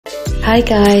Hi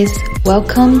guys,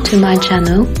 welcome to my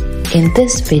channel. In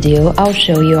this video, I'll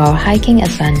show you our hiking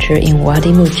adventure in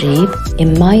Wadi Mujib.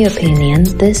 In my opinion,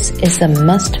 this is a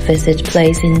must-visit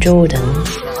place in Jordan.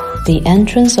 The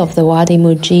entrance of the Wadi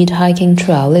Mujib hiking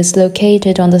trail is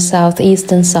located on the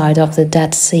southeastern side of the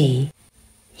Dead Sea.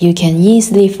 You can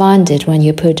easily find it when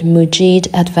you put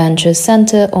Mujib Adventure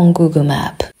Center on Google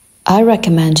Map. I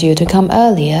recommend you to come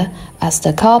earlier, as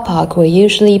the car park will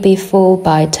usually be full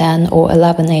by 10 or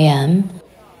 11 a.m.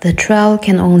 The trail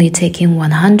can only take in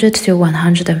 100 to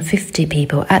 150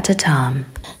 people at a time,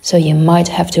 so you might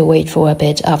have to wait for a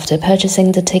bit after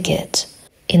purchasing the ticket.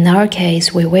 In our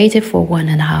case, we waited for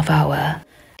 1.5 hours.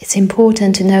 It's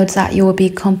important to note that you will be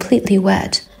completely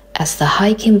wet, as the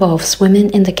hike involves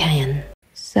swimming in the canyon.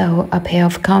 So, a pair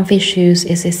of comfy shoes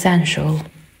is essential.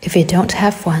 If you don't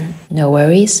have one, no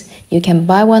worries, you can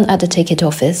buy one at the ticket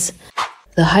office.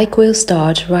 The hike will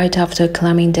start right after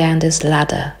climbing down this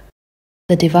ladder.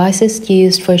 The devices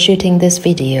used for shooting this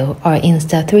video are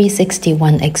Insta360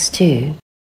 One X2,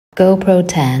 Gopro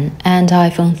 10 and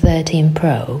iPhone 13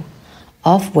 Pro,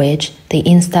 of which the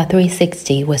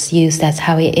Insta360 was used as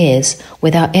how it is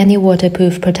without any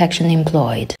waterproof protection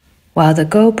employed, while the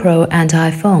GoPro and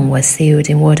iPhone were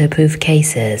sealed in waterproof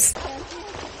cases.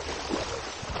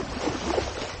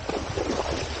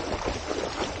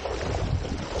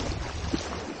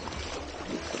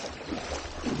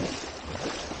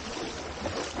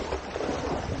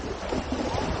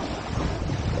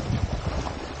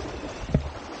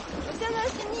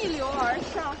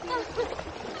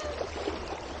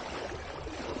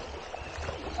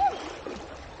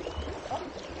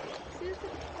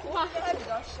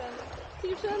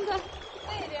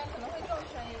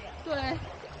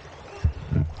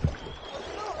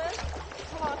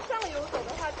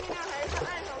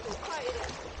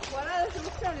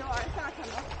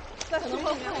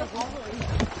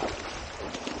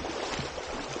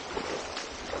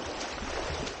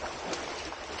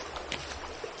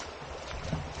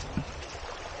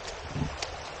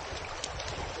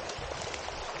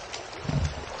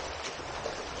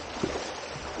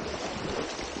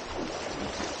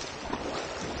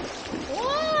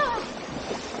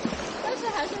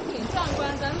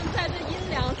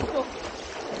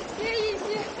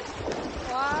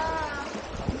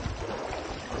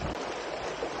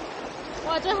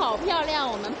哇，这好漂亮！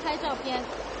我们拍照片，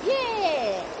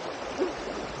耶！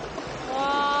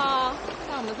哇，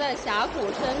看我们在峡谷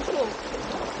深处。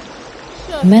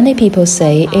Many people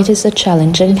say it is a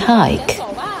challenging hike,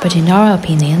 but in our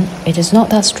opinion, it is not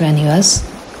that strenuous.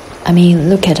 I mean,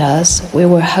 look at us. We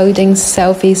were holding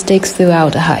selfie sticks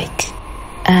throughout the hike,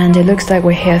 and it looks like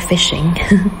we're here fishing.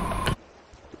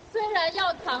 虽然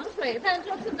要淌水，但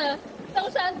这次的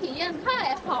登山体验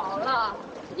太好了，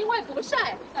因为不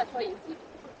晒。再说一次。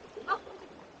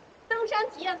 登山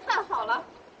体验太好了，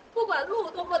不管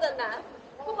路多么的难，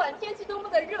不管天气多么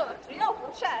的热，只要不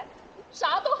晒，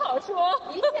啥都好说，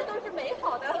一切都是美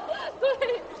好的。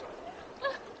对。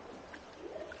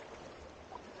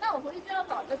那我回去就要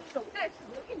搞个手带式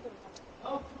的运动了。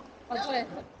哦，对。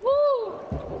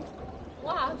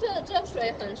哇，这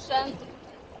水很深，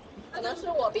可能是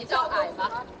我比较矮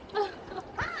吧。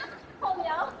好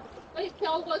凉，可以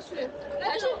飘过去，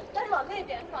但是往那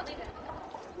边，往那边。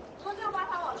 我们就把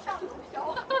它往上头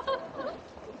飘。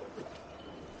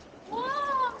哇！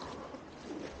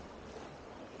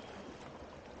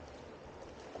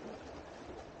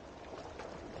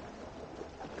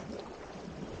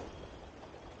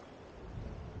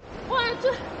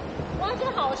哇，这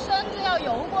好深，这要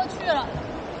游过去了。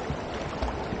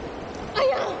哎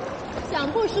呀，想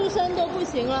不失身都不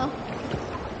行了。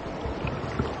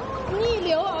逆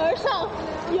流而上，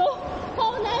游，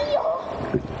好难游。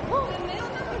没有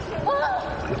那么深。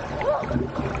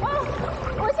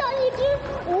我像一只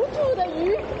无助的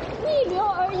鱼，逆流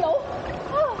而游。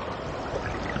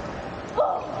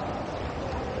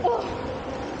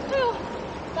哎呦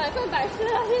，100%湿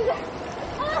了，现在。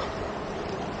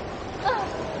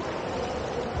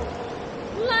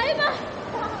来吧，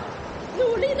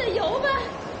努力的游吧，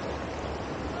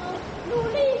努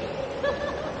力。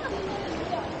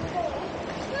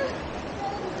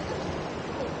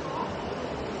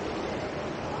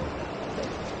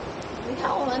你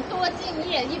看我们多敬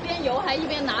业，一边游还一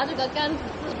边拿着个杆子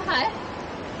自拍。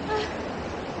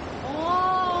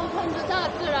哇，看着大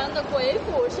自然的鬼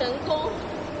斧神工。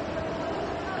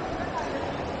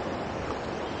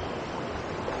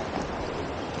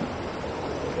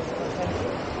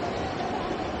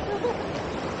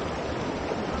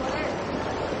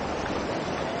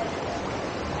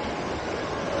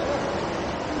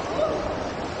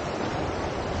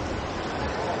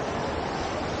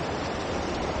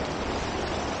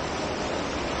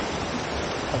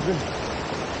对，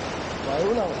完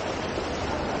了。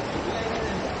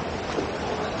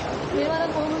没把它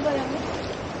弄成这样的，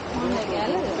那个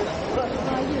了，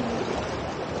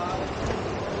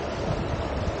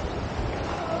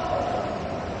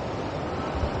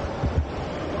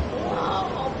哇，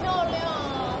好漂亮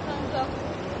啊，看着。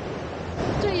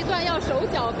这一段要手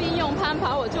脚并用攀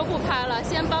爬，我就不拍了，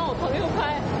先帮我朋友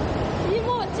拍。一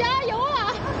墨加油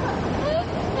啊！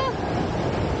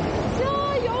加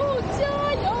油加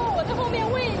油！我在后面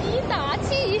为你打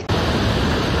气。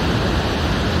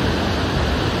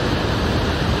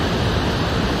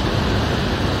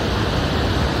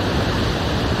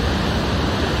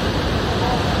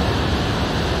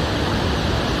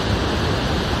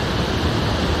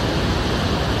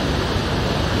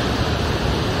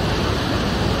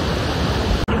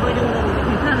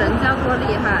你看人家多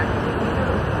厉害。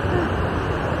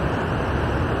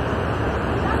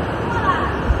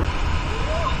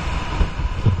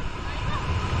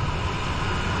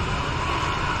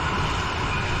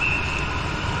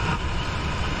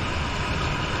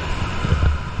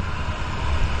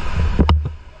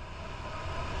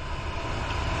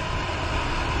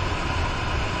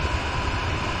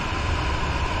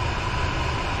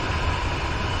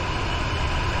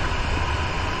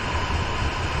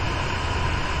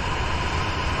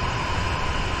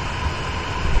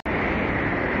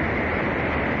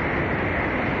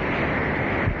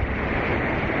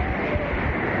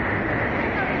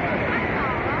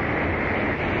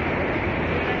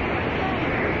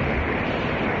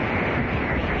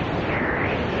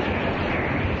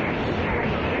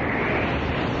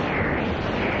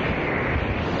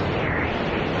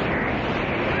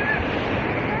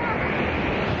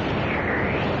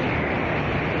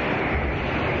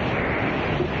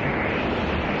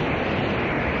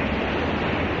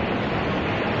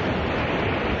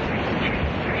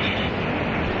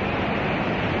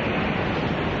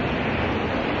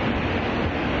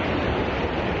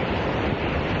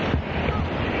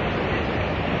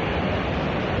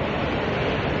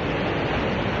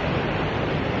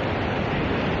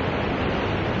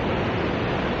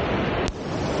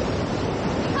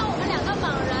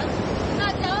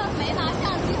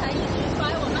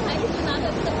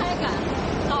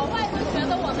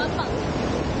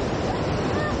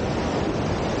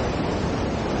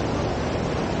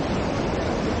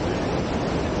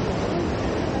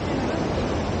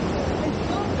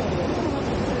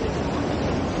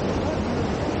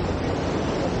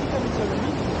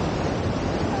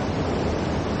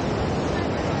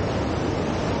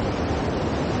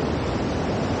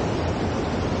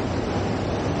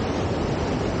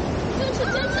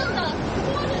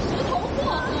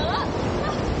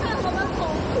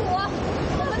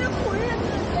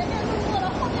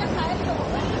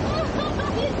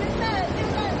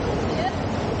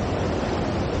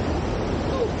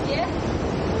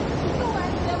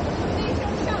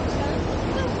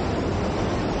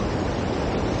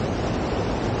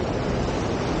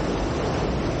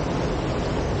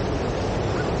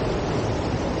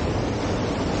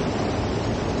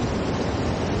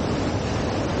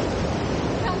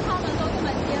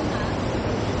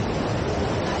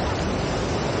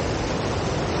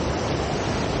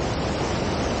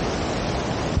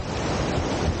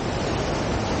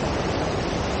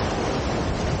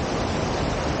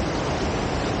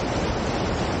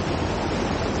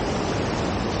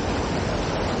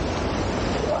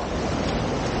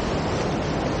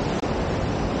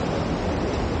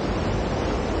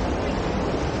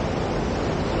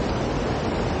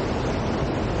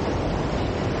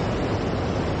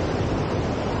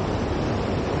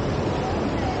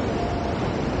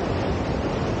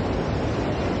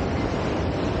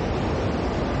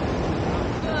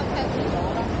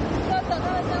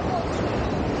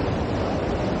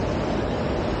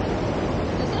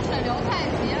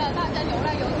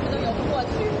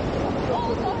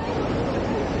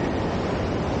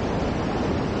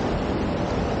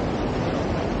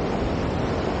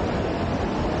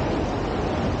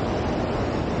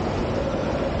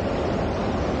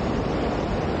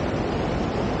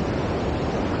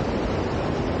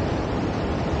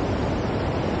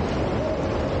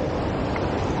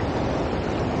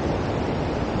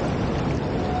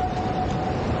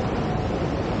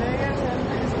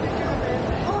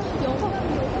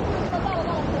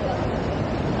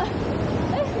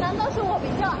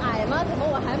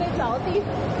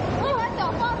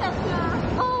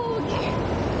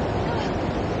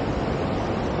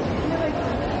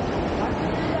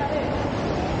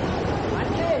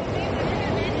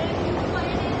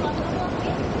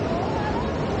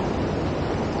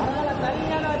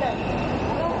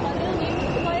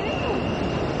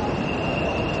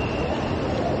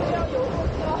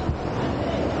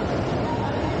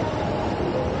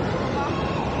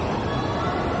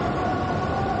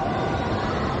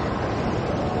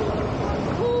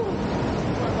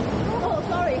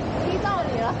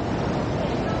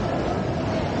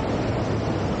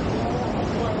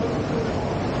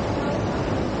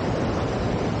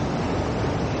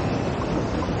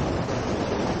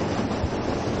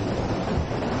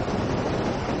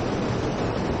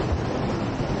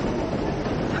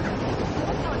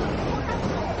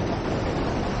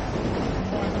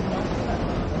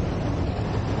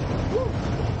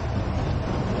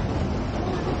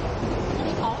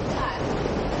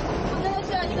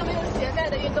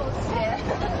运动鞋，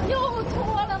又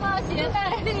脱了吗？鞋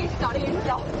带另一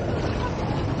脚。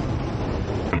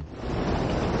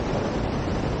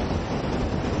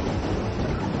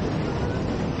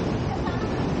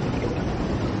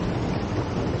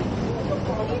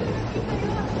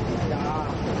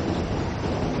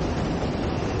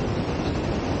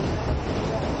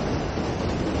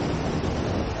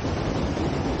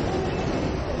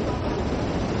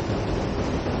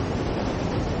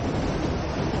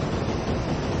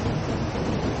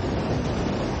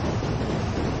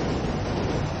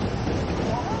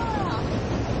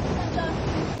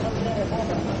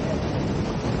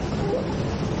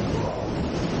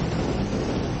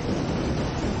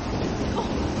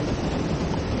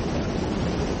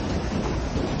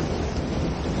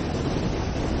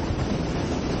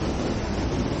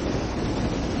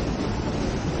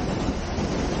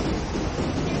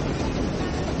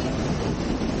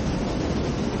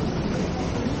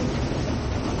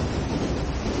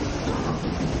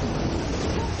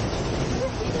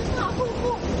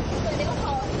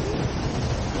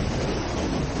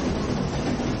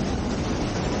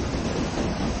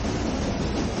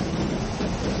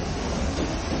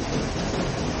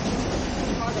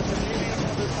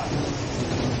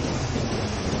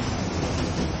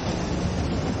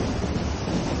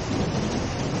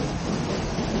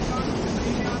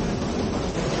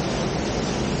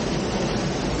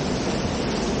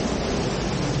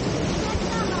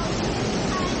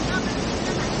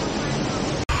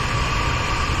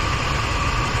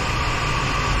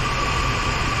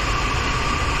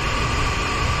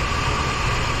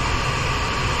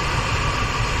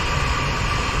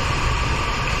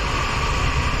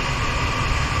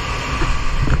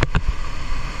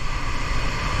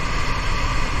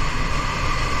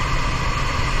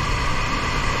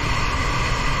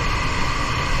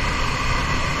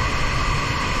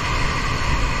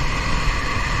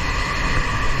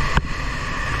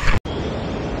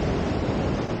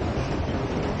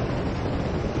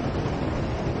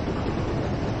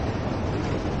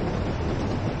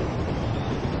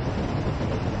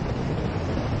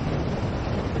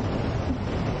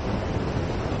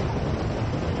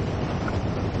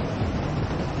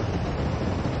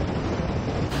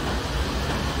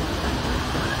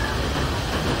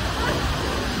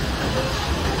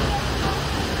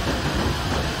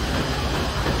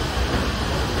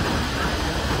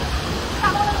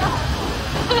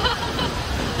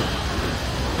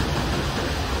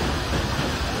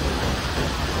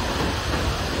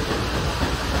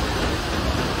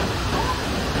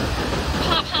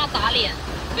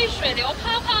被水流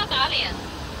啪啪打脸。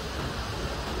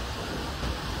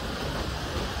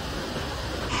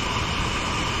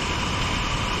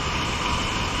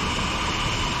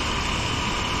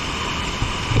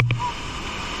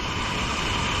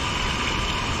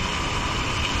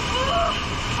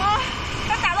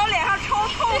它打到脸上超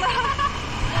痛的。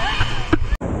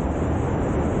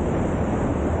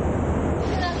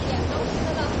现在脸都湿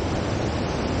了。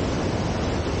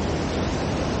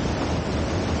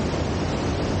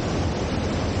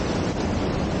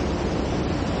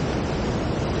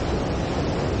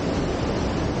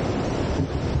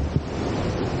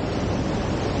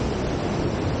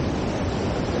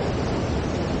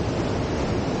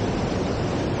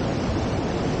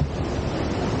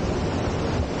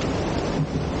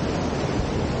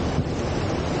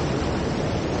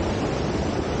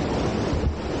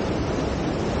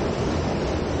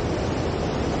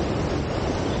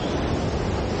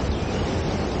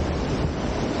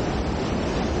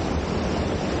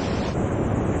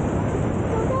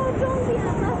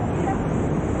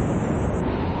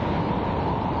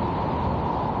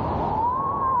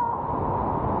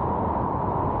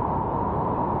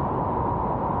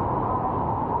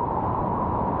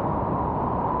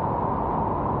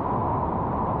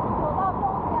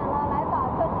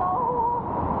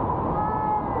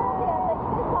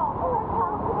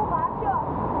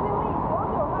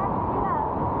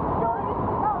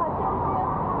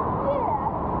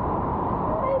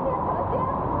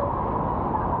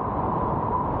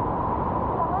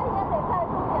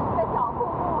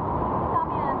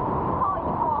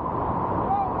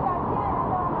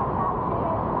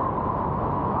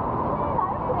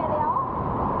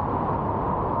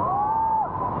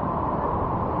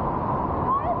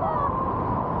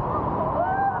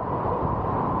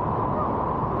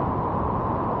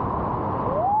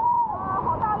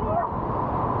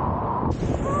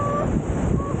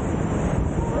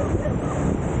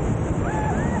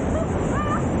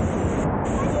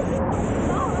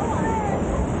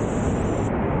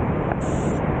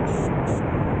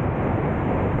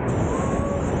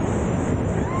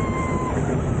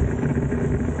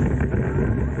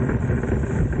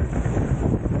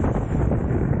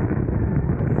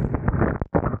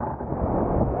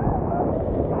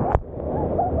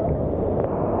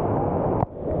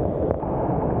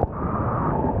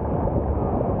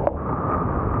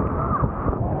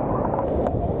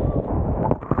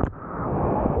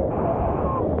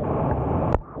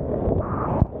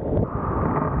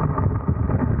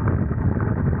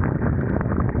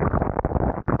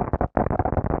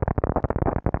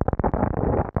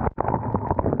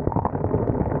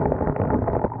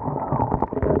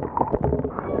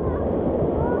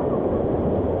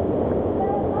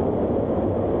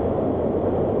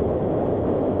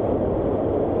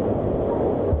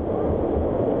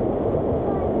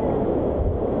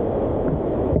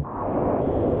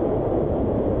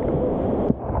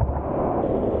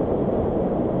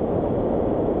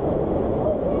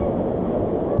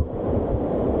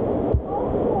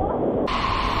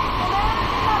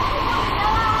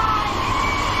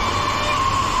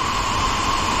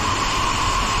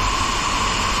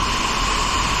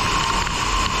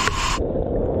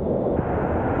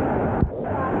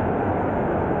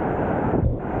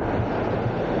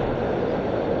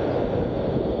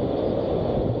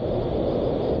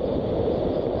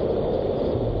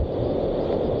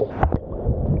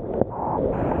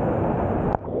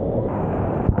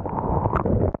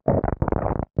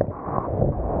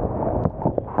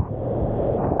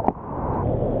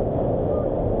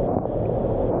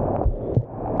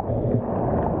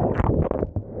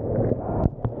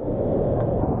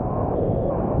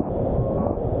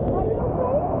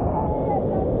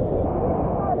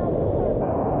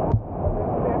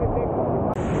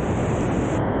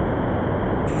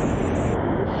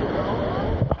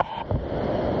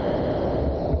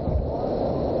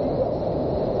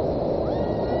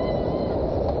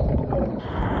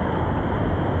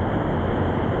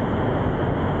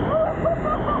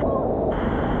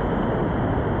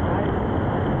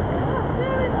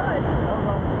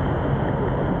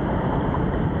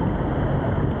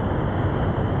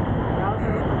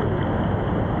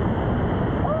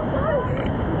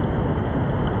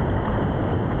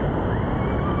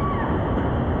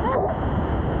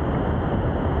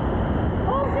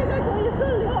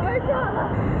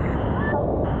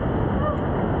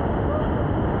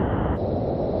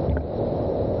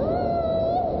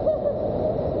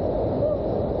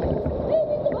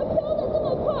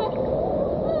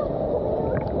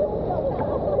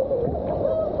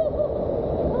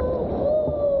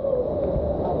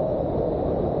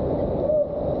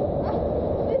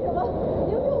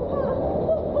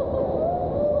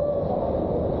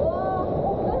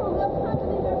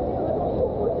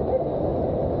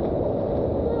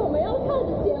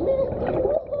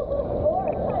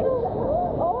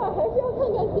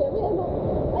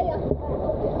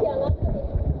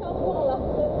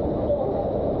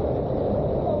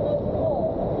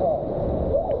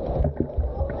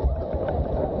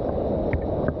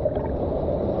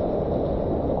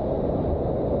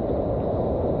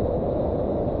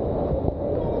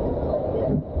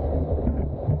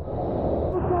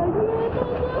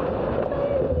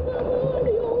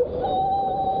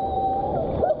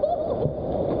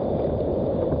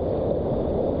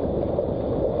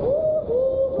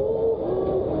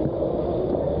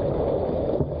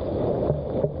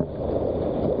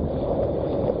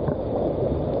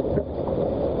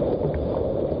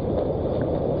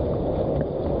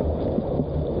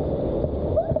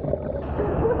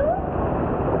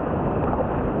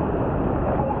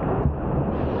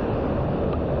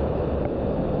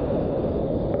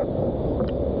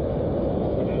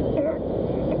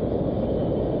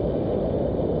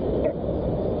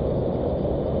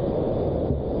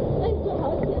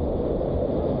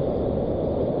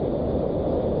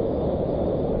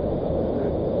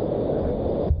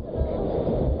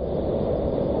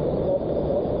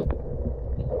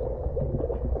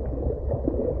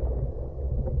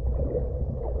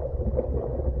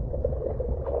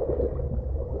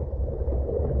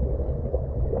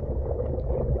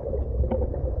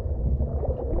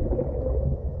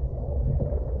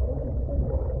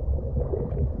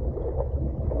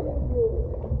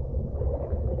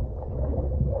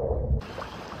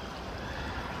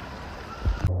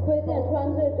推荐穿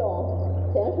这种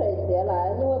潜水鞋来，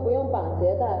因为不用绑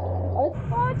鞋带。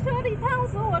哇，车里烫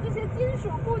死我！这些金属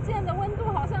部件的温度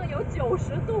好像有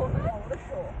90度。我的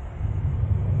手，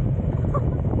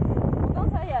我刚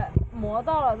才也磨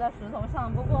到了在石头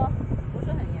上，不过不是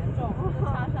很严重，就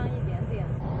擦伤一点点，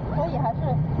所以还是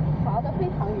滑得非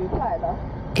常愉快的。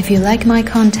If you like my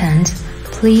content,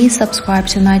 please subscribe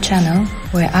to my channel,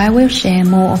 where I will share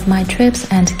more of my trips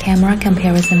and camera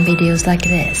comparison videos like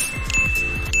this.